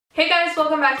guys,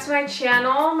 welcome back to my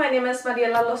channel. My name is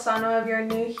Mariela Lozano if you're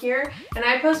new here, and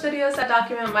I post videos that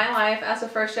document my life as a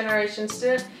first-generation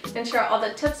student and share all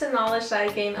the tips and knowledge that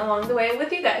I gain along the way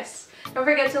with you guys. Don't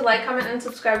forget to like, comment, and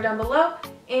subscribe down below,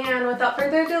 and without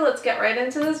further ado, let's get right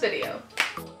into this video.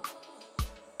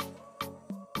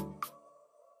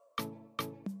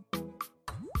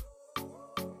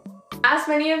 As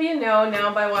many of you know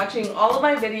now by watching all of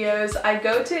my videos, I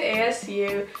go to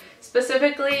ASU.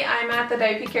 Specifically, I'm at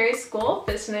the Carey School of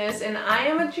Business, and I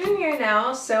am a junior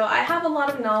now, so I have a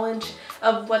lot of knowledge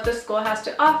of what the school has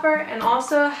to offer and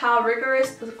also how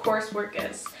rigorous the coursework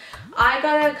is. I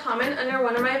got a comment under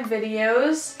one of my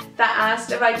videos that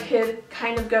asked if I could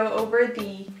kind of go over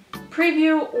the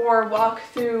preview or walk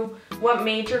through what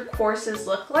major courses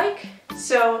look like.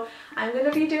 So I'm going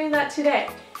to be doing that today.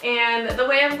 And the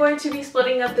way I'm going to be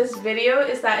splitting up this video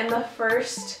is that in the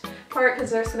first part,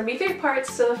 because there's going to be 3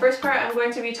 parts, so the first part I'm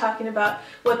going to be talking about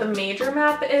what the major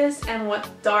map is and what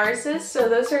DARS is. So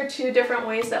those are 2 different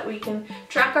ways that we can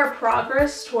track our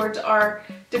progress towards our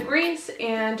degrees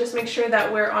and just make sure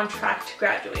that we're on track to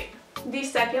graduate. The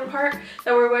second part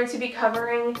that we're going to be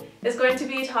covering is going to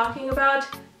be talking about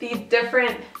the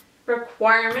different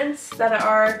requirements that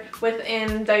are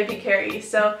within Carey.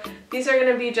 So these are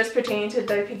going to be just pertaining to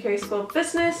Carey School of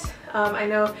Business. I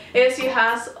know ASU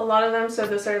has a lot of them, so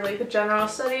those are like the general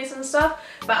studies and stuff,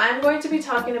 but I'm going to be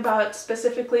talking about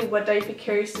specifically what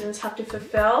Carey students have to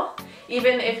fulfill.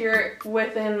 Even if you're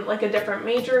within like a different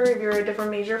major, if you're a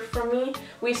different major from me,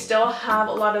 we still have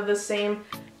a lot of the same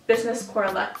business core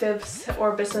electives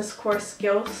or business core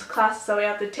skills classes that we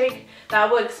have to take that I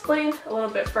will explain a little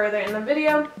bit further in the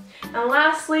video. And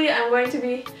lastly, I'm going to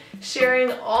be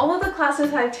sharing all of the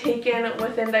classes I've taken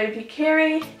within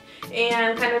Carey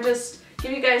and kind of just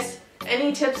give you guys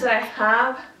any tips that I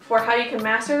have for how you can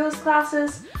master those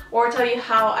classes, or tell you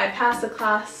how I passed the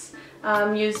class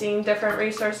using different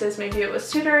resources. Maybe it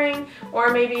was tutoring,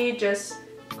 or maybe just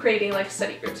creating like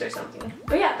study groups or something.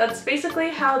 But yeah, that's basically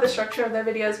how the structure of the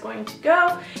video is going to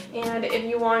go. And if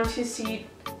you want to see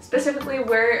specifically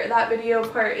where that video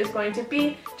part is going to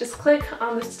be, just click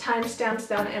on the timestamps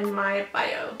down in my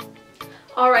bio.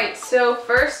 Alright, so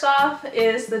first off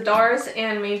is the DARS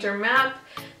and major map.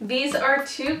 These are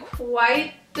 2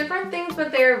 quite different things,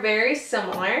 but they're very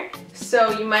similar,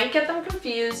 so you might get them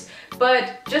confused.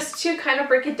 But just to kind of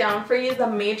break it down for you, the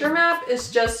major map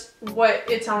is just what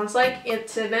it sounds like.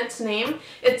 It's in its name.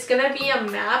 It's gonna be a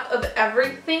map of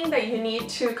everything that you need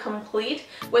to complete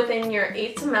within your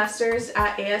 8 semesters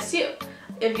at ASU.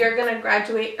 If you're gonna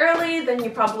graduate early, then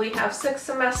you probably have 6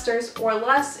 semesters or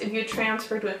less if you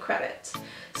transferred with credits.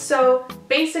 So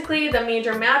basically the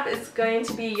major map is going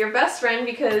to be your best friend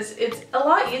because it's a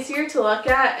lot easier to look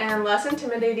at and less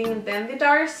intimidating than the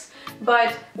DARS.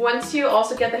 But once you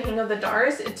also get the hang of the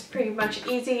DARS, it's pretty much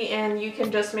easy and you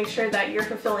can just make sure that you're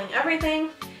fulfilling everything.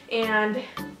 And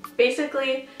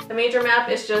basically the major map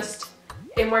is just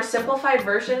a more simplified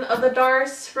version of the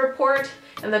DARS report.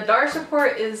 And the DARS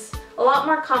report is a lot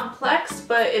more complex,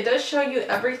 but it does show you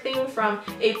everything from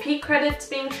AP credits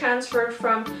being transferred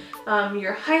from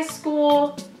your high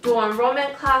school, dual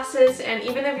enrollment classes, and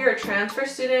even if you're a transfer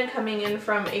student coming in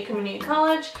from a community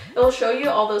college, it will show you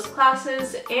all those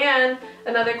classes. And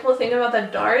another cool thing about the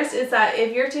DARS is that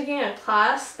if you're taking a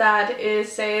class that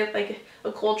is, say, like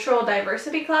a cultural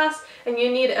diversity class and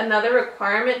you need another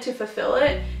requirement to fulfill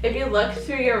it, if you look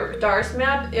through your DARS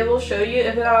map, it will show you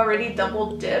if it already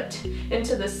double dipped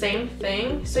into the same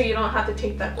thing, so you don't have to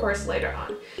take that course later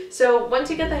on. So once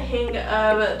you get the hang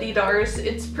of the DARS,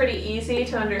 it's pretty easy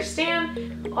to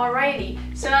understand. Alrighty,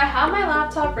 so I have my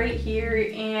laptop right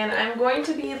here and I'm going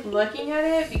to be looking at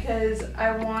it because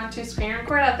I want to screen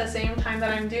record at the same time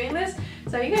that I'm doing this,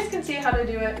 so you guys can see how to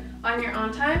do it on your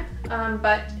own time.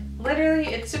 But literally,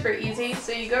 it's super easy.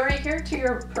 So you go right here to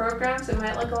your programs. It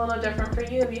might look a little different for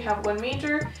you if you have 1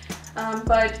 major,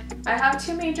 but I have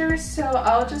 2 majors, so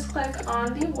I'll just click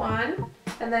on the 1,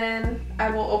 and then I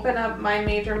will open up my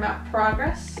major map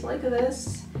progress like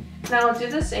this, and I'll do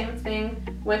the same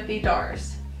thing with the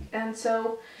DARS. And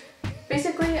so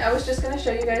basically, I was just going to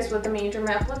show you guys what the major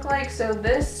map look like. So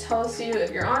this tells you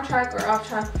if you're on track or off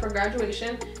track for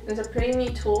graduation. It's a pretty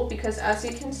neat tool because, as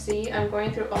you can see, I'm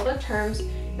going through all the terms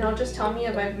and it'll just tell me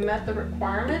if I've met the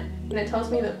requirement, and it tells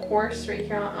me the course right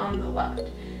here on the left.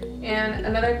 And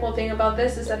another cool thing about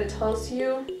this is that it tells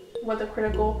you what the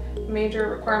critical major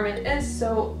requirement is.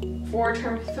 So for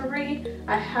term 3,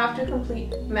 I have to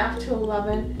complete Math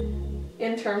 211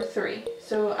 in term 3.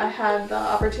 So I had the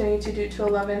opportunity to do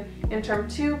 211 in term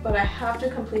 2, but I have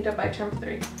to complete it by term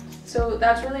 3. So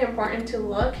that's really important to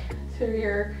look through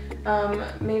your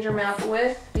major map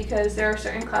with, because there are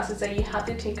certain classes that you have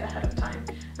to take ahead of time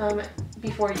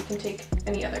before you can take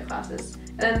any other classes.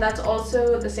 And that's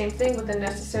also the same thing with the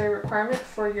necessary requirement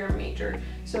for your major.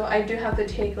 So I do have to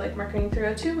take like Marketing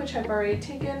 302, which I've already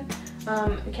taken,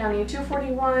 Accounting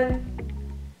 241,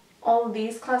 all of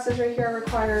these classes right here are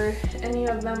required, any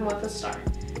of them with a star.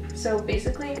 So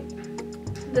basically,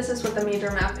 this is what the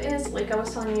major map is. Like I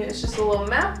was telling you, it's just a little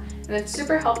map, and it's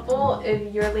super helpful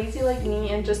if you're lazy like me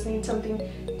and just need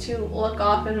something to look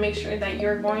off and make sure that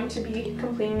you're going to be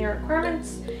completing your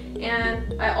requirements.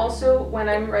 And I also, when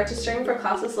I'm registering for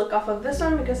classes, look off of this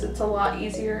one because it's a lot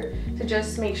easier to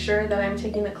just make sure that I'm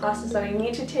taking the classes that I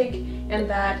need to take and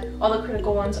that all the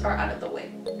critical ones are out of the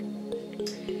way.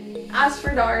 As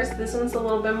for DARS, this one's a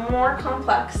little bit more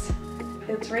complex.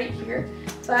 It's right here.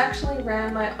 So I actually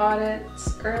ran my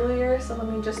audits earlier, so let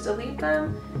me just delete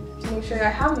them to make sure I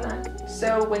have none.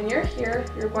 So when you're here,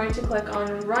 you're going to click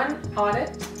on Run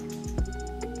Audit.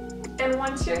 And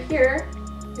once you're here,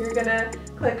 you're gonna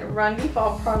click Run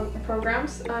Default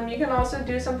Programs. You can also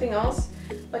do something else.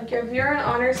 Like if you're an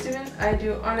honors student, I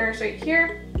do honors right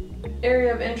here.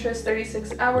 Area of interest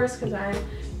 36 hours because I'm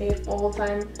a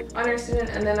full-time honors student,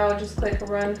 and then I'll just click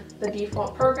Run the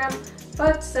default program.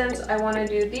 But since I want to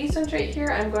do these ones right here,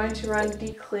 I'm going to run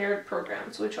declared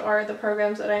programs, which are the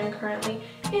programs that I am currently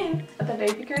in at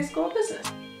the Carey School of Business.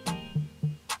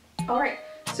 Alright,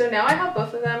 so now I have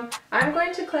both of them. I'm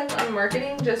going to click on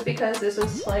marketing just because this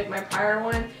was like my prior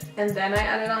one, and then I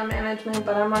added on management,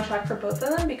 but I'm on track for both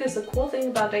of them because the cool thing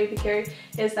about Carey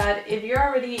is that if you're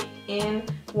already in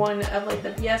one of like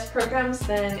the BS programs,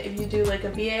 then if you do like a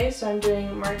BA, so I'm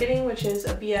doing marketing, which is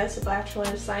a BS, a Bachelor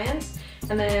of Science,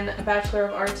 and then a Bachelor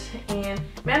of Arts in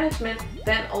Management,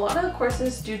 then a lot of the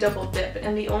courses do double dip,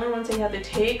 and the only ones that you have to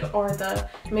take are the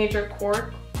major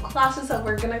core classes that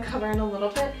we're going to cover in a little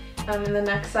bit in the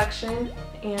next section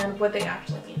and what they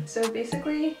actually mean. So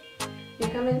basically, you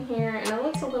come in here and it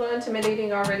looks a little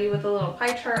intimidating already with a little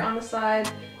pie chart on the side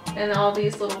and all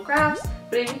these little graphs,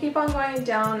 but if you keep on going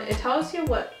down, it tells you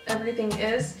what everything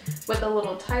is with the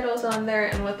little titles on there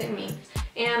and what they mean.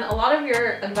 And a lot of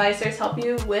your advisors help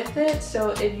you with it,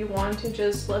 so if you want to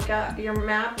just look at your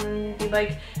map and be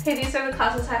like, hey, these are the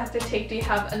classes I have to take, do you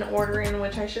have an order in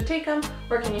which I should take them,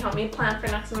 or can you help me plan for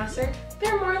next semester?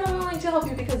 They're more than willing to help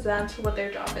you because that's what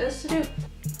their job is to do.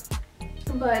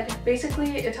 But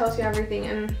basically it tells you everything,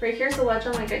 and right here's the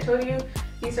legend like I told you.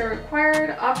 These are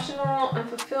required, optional,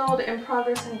 unfulfilled, in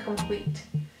progress, and complete.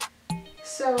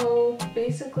 So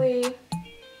basically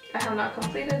I have not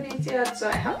completed these yet, so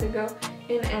I have to go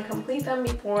in and complete them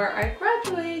before I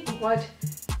graduate. What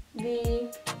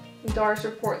the DARS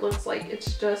report looks like,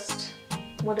 it's just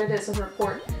what it is, a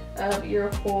report of your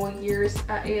whole years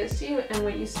at ASU and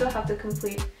what you still have to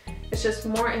complete. It's just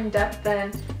more in depth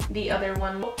than the other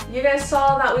one. You guys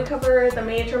saw that we covered the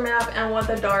major map and what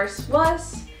the DARS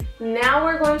was. Now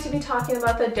we're going to be talking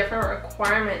about the different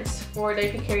requirements for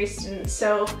Carey students.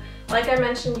 So like I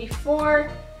mentioned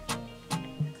before,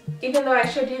 even though I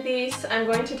showed you these, I'm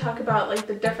going to talk about like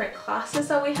the different classes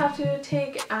that we have to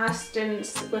take as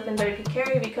students within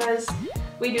Carey, because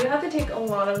we do have to take a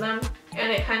lot of them,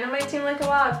 and it kind of might seem like a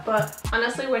lot, but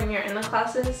honestly when you're in the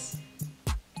classes,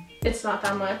 it's not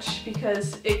that much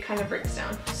because it kind of breaks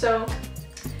down. So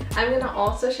I'm going to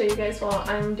also show you guys while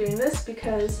I'm doing this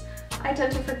because I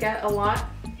tend to forget a lot.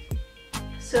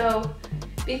 So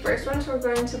the first ones we're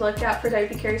going to look at for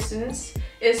Carey students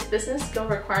is business skill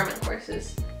requirement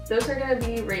courses. Those are going to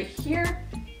be right here,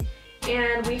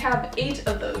 and we have 8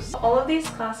 of those. All of these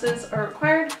classes are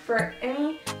required for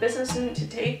any business student to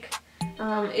take.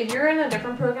 If you're in a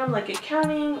different program like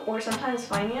accounting or sometimes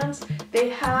finance, they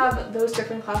have those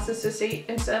different classes. So say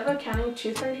instead of accounting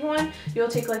 231, you'll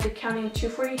take like accounting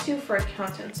 242 for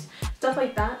accountants, stuff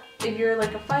like that. If you're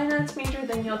like a finance major,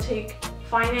 then you'll take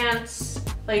finance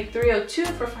like 302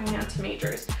 for finance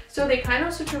majors. So they kind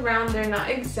of switch around, they're not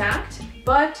exact,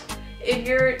 but if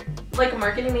you're like a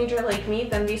marketing major like me,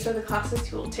 then these are the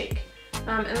classes you will take.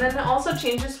 And then it also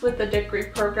changes with the degree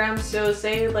program. So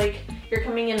say like you're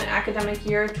coming in academic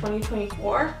year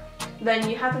 2024, then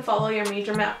you have to follow your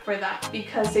major map for that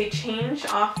because they change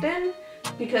often,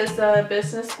 because the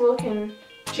business school can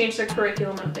change their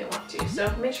curriculum if they want to.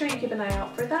 So make sure you keep an eye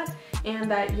out for that and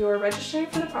that you're registering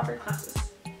for the proper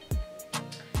classes.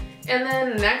 And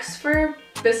then next for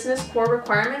business core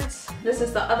requirements, this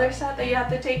is the other set that you have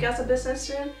to take as a business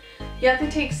student. You have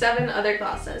to take 7 other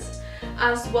classes,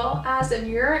 as well as if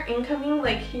you're incoming,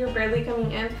 like you're barely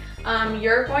coming in,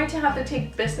 you're going to have to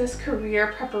take business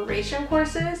career preparation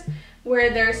courses,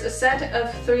 where there's a set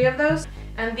of 3 of those.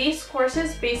 And these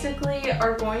courses basically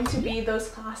are going to be those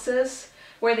classes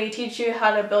where they teach you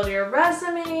how to build your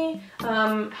resume,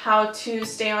 how to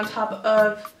stay on top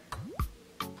of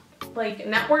like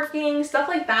networking, stuff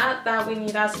like that we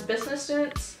need as business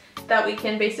students that we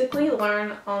can basically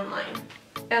learn online.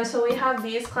 And so we have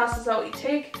these classes that we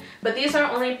take, but these are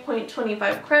only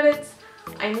 0.25 credits,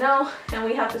 I know, and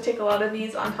we have to take a lot of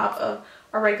these on top of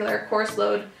our regular course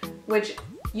load, which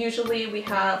usually we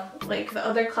have like the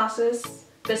other classes,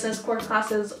 business course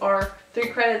classes are 3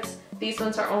 credits. These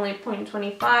ones are only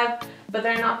 0.25, but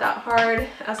they're not that hard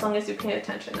as long as you pay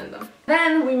attention in them.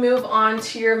 Then we move on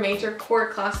to your major core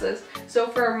classes. So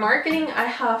for marketing, I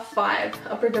have 5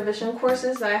 upper division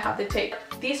courses that I have to take.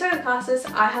 These are the classes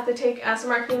I have to take as a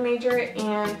marketing major,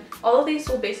 and all of these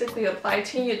will basically apply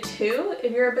to you too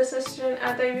if you're a business student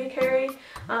at WPC Carey,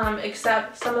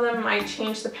 except some of them might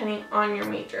change depending on your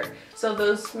major. So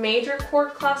those major core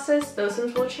classes, those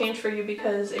ones will change for you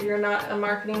because if you're not a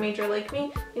marketing major like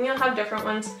me, then you'll have different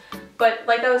ones. But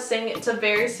like I was saying, it's a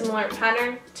very similar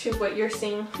pattern to what you're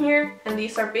seeing here, and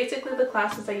these are basically the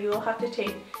classes that you will have to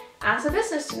take as a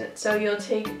business student. So you'll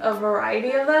take a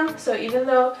variety of them. So even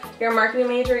though you're a marketing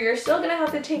major, you're still going to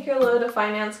have to take your load of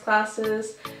finance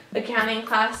classes, accounting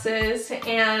classes,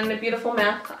 and beautiful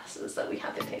math classes that we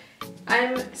have to take.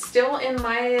 I'm still in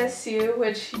my ASU,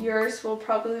 which yours will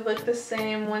probably look the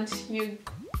same once you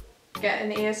get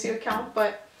an ASU account,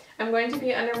 but I'm going to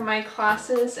be under my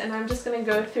classes, and I'm just going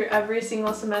to go through every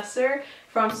single semester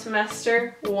from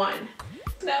semester 1.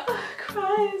 No,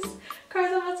 cries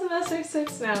I'm on semester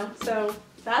 6 now, so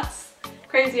that's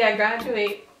crazy. I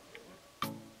graduate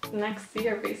next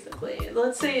year basically.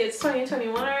 Let's say it's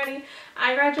 2021 already.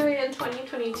 I graduate in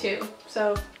 2022,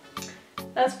 so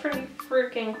that's pretty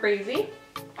freaking crazy.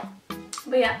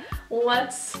 But yeah,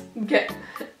 let's get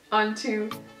onto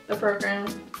the program.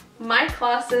 My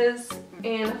classes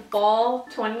in fall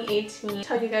 2018, I'll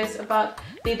tell you guys about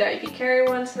the WPC Carey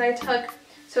ones that I took.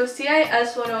 So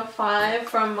CIS 105,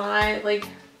 from my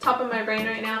top of my brain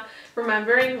right now,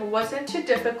 remembering, wasn't too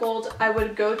difficult. I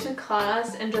would go to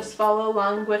class and just follow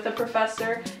along with the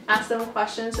professor, ask them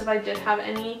questions if I did have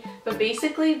any. But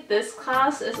basically this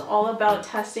class is all about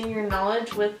testing your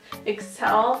knowledge with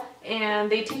Excel,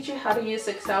 and they teach you how to use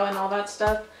Excel and all that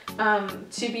stuff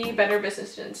to be better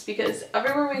business students, because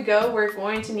everywhere we go we're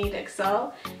going to need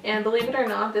Excel, and believe it or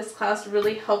not, this class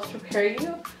really helps prepare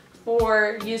you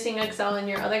for using Excel in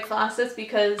your other classes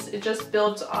because it just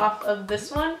builds off of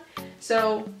this one.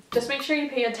 So just make sure you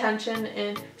pay attention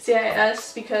in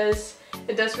CIS because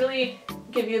it does really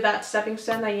give you that stepping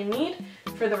stone that you need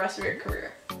for the rest of your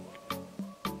career.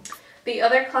 The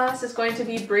other class is going to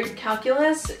be brief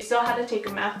calculus. I still had to take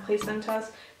a math placement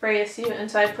test for ASU, and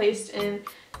so I placed in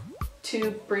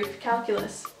to brief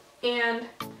calculus. And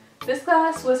this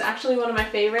class was actually one of my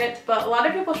favorites, but a lot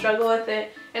of people struggle with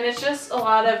it, and it's just a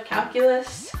lot of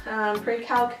calculus,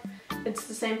 pre-calc. It's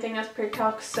the same thing as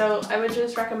pre-calc, so I would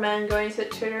just recommend going to the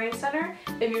tutoring center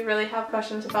if you really have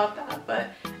questions about that.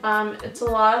 But it's a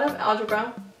lot of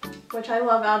algebra, which I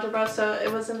love algebra, so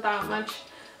it wasn't that much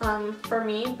for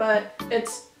me, but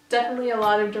it's definitely a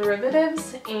lot of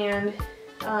derivatives, and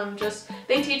just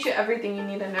they teach you everything you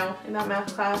need to know in that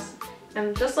math class.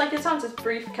 And just like it sounds, it's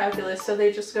brief calculus, so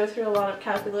they just go through a lot of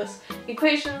calculus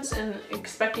equations and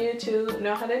expect you to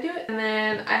know how to do it. And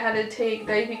then I had to take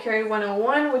WPC Carey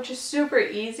 101, which is super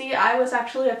easy. I was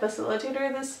actually a facilitator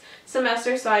this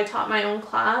semester, so I taught my own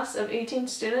class of 18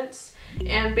 students.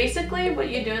 And basically what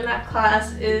you do in that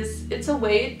class is it's a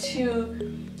way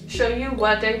to show you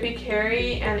what WPC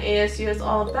Carey and ASU is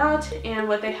all about and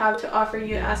what they have to offer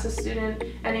you as a student,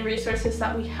 any resources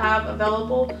that we have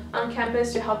available on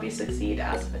campus to help you succeed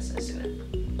as a business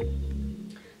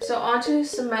student. So on to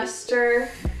semester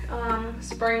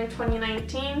spring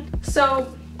 2019.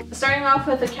 So starting off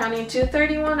with accounting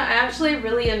 231, I actually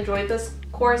really enjoyed this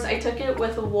course. I took it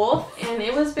with Wolf, and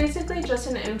it was basically just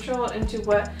an intro into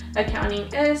what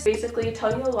accounting is. Basically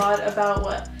tell you a lot about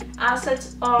what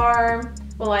assets are,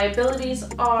 what liabilities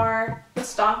are, what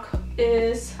stock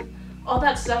is, all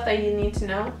that stuff that you need to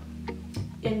know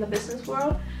in the business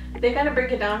world. They kind of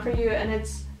break it down for you, and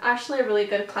it's actually a really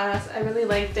good class. I really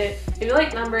liked it. If you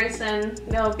like numbers, then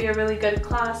it'll be a really good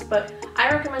class, but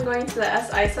I recommend going to the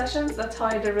SI sessions. That's how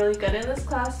I did really good in this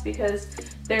class, because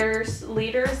there's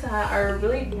leaders that are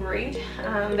really great.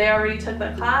 They already took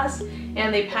the class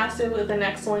and they passed it with an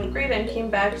excellent grade and came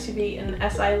back to be an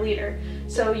SI leader.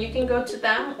 So you can go to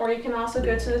them, or you can also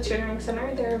go to the tutoring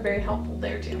center. They're very helpful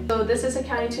there too. So this is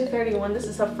accounting 231. This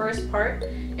is the first part,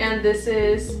 and this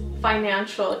is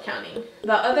financial accounting.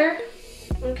 The other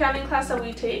accounting class that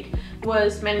we take,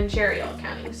 was managerial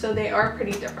accounting, so they are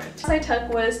pretty different. The class I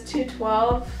took was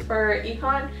 212 for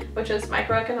econ, which is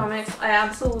microeconomics. I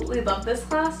absolutely love this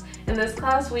class. In this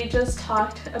class, we just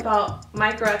talked about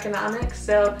microeconomics,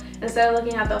 so instead of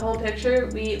looking at the whole picture,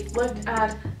 we looked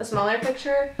at a smaller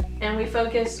picture and we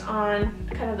focused on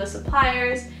kind of the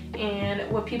suppliers and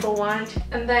what people want.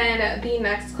 And then the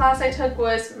next class I took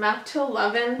was Math to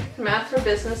 11, Math for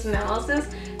Business Analysis.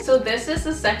 So this is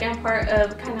the second part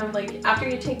of kind of like after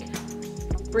you take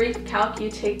brief calc,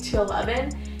 you take to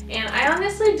 11. And I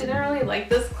honestly didn't really like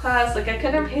this class, like I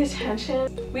couldn't pay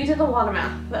attention. We did a lot of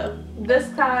math though.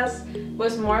 This class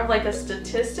was more of like a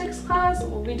statistics class.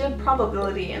 We did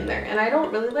probability in there and I don't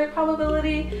really like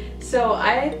probability, so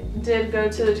I did go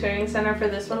to the tutoring center for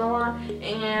this one a lot,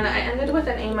 and I ended with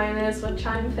an A-, which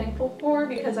I'm thankful for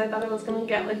because I thought I was gonna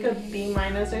get like a B-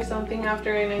 or something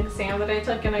after an exam that I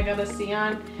took and I got a C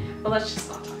on, but let's just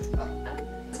not talk about that.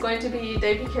 It's going to be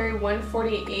WP Carey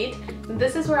 148.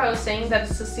 This is where I was saying that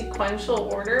it's a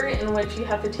sequential order in which you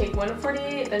have to take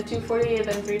 148, then 248,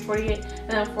 then 348, and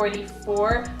then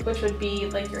 44, which would be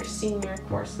like your senior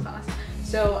course class.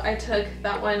 So I took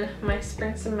that one my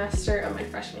spring semester of my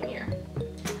freshman year.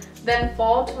 Then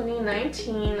fall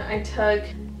 2019, I took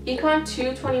Econ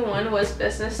 221 was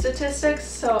business statistics,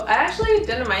 so I actually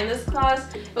didn't mind this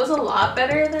class. It was a lot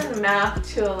better than Math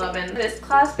 211. This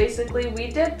class, basically,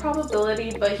 we did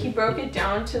probability, but he broke it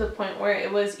down to the point where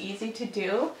it was easy to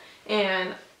do,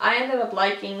 and I ended up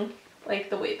liking like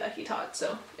the way that he taught,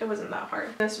 so it wasn't that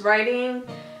hard. This writing,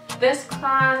 this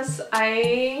class,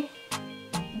 I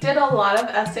did a lot of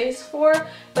essays for,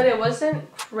 but it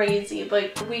wasn't crazy.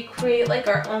 Like we create like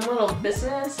our own little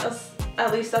business.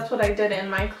 At least that's what I did in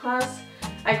my class.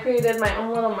 I created my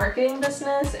own little marketing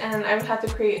business, and I would have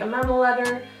to create a memo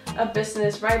letter, a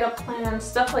business write-up plan,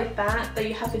 stuff like that that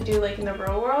you have to do like in the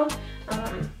real world.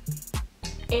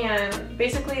 And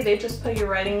basically they just put your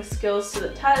writing skills to the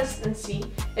test and see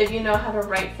if you know how to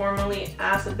write formally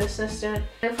as a business student.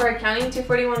 And for accounting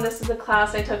 241, this is a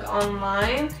class I took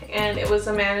online, and it was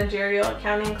a managerial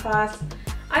accounting class.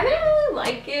 I didn't really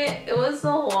like it. It was a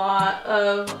lot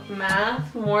of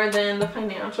math more than the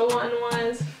financial one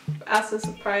was, as a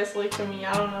surprise like to me,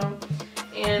 I don't know.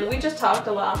 And we just talked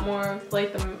a lot more of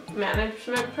like the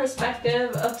management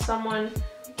perspective of someone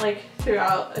like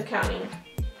throughout accounting.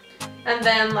 And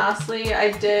then lastly,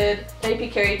 I did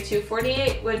WP Carey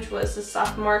 248, which was the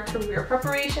sophomore career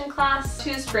preparation class.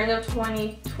 To spring of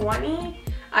 2020,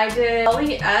 I did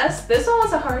LES. This one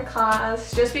was a hard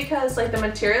class just because like the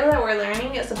material that we're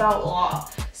learning is about law.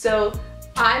 So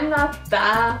I'm not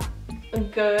that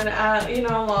good at, you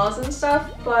know, laws and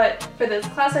stuff, but for this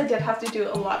class I did have to do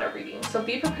a lot of reading. So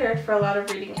be prepared for a lot of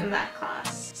reading in that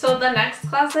class. So the next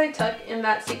class I took in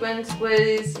that sequence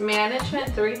was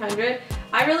Management 300.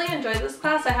 I really enjoyed this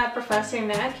class. I had Professor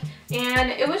Nick, and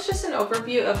it was just an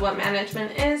overview of what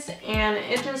management is, and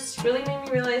it just really made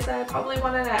me realize that I probably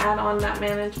wanted to add on that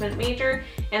management major,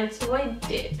 and so I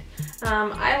did.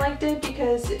 I liked it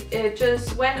because it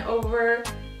just went over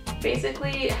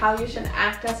basically how you should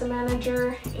act as a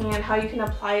manager and how you can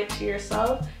apply it to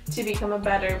yourself to become a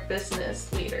better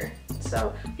business leader.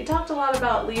 So we talked a lot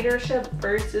about leadership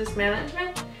versus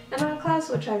management in that class,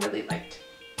 which I really liked.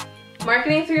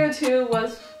 Marketing 302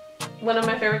 was one of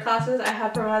my favorite classes. I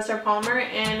had Professor Palmer,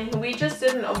 and we just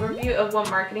did an overview of what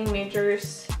marketing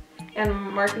majors and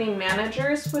marketing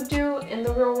managers would do in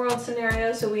the real world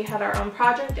scenario. So we had our own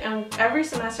project, and every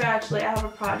semester actually I have a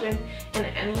project in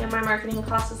any of my marketing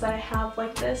classes that I have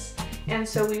like this. And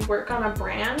so we work on a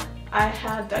brand. I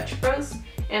had Dutch Bros,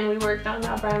 and we worked on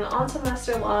that brand all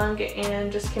semester long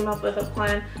and just came up with a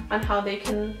plan on how they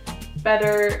can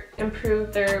better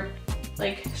improve their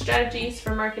like strategies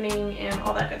for marketing and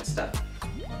all that good stuff.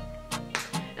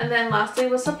 And then lastly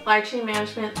was Supply Chain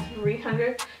Management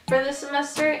 300 for this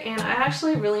semester, and I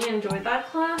actually really enjoyed that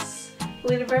class.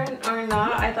 Believe it or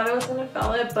not, I thought I was gonna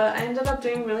fail it, but I ended up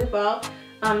doing really well.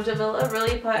 Javilla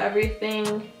really put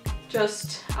everything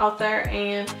just out there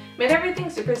and made everything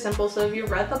super simple, so if you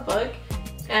read the book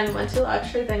and went to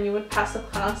lecture, then you would pass the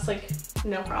class like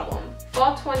no problem.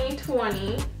 Fall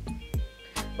 2020,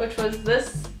 which was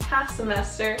this past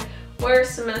semester,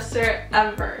 worst semester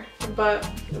ever, but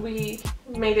we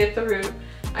made it through.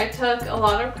 I took a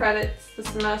lot of credits this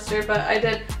semester, but I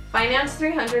did Finance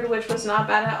 300, which was not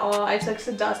bad at all. I took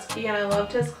Sadusky and I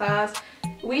loved his class.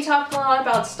 We talked a lot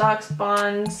about stocks,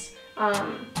 bonds,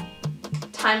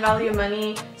 time value of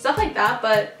money, stuff like that,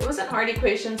 but it wasn't hard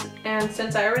equations, and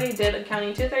since I already did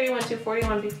accounting 231,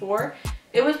 241 before,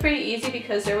 it was pretty easy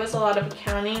because there was a lot of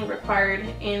accounting required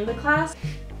in the class.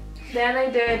 Then I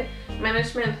did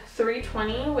Management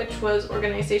 320, which was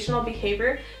organizational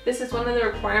behavior. This is one of the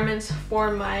requirements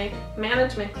for my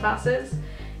management classes.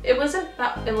 It wasn't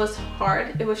that it was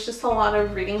hard, it was just a lot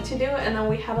of reading to do, and then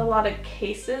we had a lot of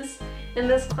cases in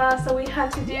this class that we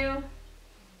had to do.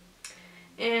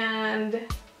 And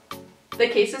the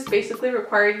cases basically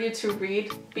required you to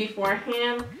read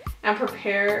beforehand and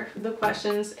prepare the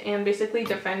questions and basically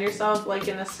defend yourself like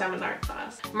in a seminar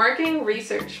class. Marketing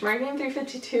research, Marketing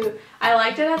 352. I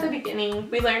liked it at the beginning.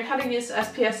 We learned how to use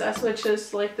SPSS, which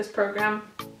is like this program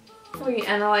where you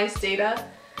analyze data.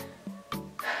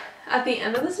 At the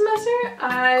end of the semester,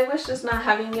 I was just not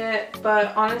having it,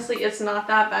 but honestly, it's not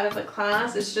that bad of a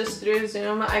class. It's just through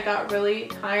Zoom, I got really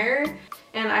tired.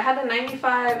 And I had a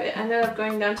 95, it ended up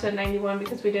going down to a 91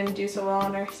 because we didn't do so well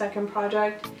on our second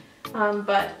project.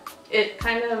 But it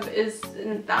kind of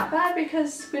isn't that bad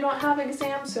because we don't have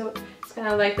exams, so it's kind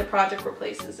of like the project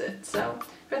replaces it. So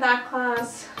for that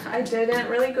class, I didn't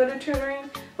really go to tutoring,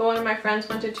 but one of my friends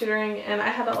went to tutoring and I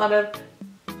had a lot of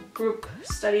group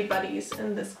study buddies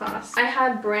in this class. I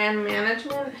had brand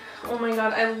management. Oh my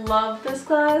god, I love this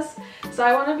class. So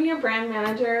I want to be a brand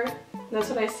manager. That's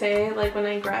what I say like when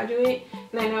I graduate,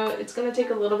 and I know it's gonna take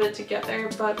a little bit to get there,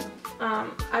 but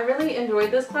I really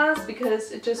enjoyed this class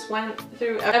because it just went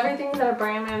through everything that a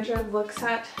brand manager looks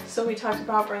at. So we talked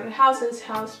about branded houses,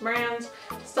 house brands,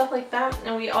 stuff like that,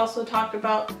 and we also talked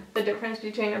about the difference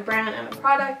between a brand and a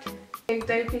product. A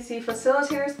WPC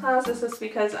facilitators class, this is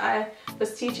because I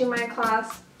was teaching my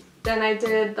class. Then I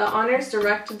did the honors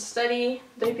directed study,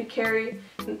 WP Carey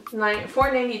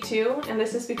 492, and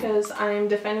this is because I'm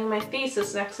defending my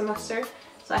thesis next semester,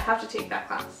 so I have to take that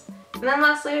class. And then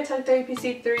lastly, I took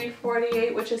WPC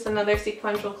 348, which is another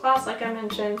sequential class like I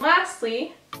mentioned.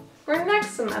 Lastly, for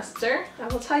next semester, I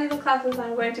will tell you the classes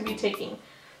I'm going to be taking.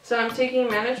 So I'm taking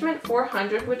Management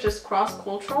 400, which is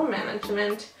cross-cultural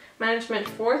management, Management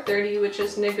 430, which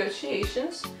is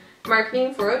negotiations,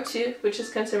 Marketing 402, which is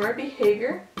consumer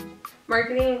behavior,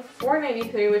 Marketing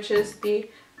 493, which is the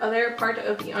other part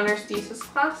of the honors thesis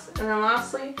class, and then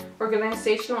lastly,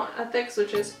 organizational ethics,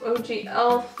 which is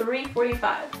OGL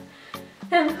 345.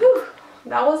 And whew,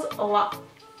 that was a lot.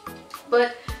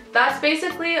 But that's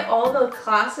basically all the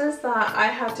classes that I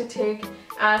had to take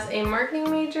as a marketing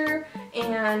major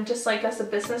and just like as a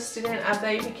business student at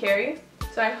WP Carey.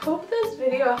 So I hope this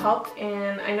video helped,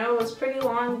 and I know it was pretty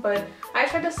long, but I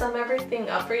tried to sum everything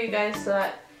up for you guys so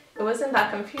that it wasn't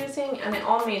that confusing and it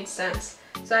all made sense.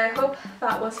 So I hope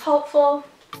that was helpful,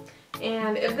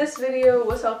 and if this video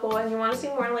was helpful and you want to see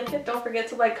more like it, don't forget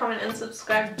to like, comment, and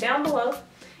subscribe down below,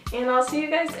 and I'll see you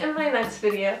guys in my next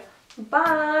video.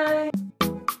 Bye!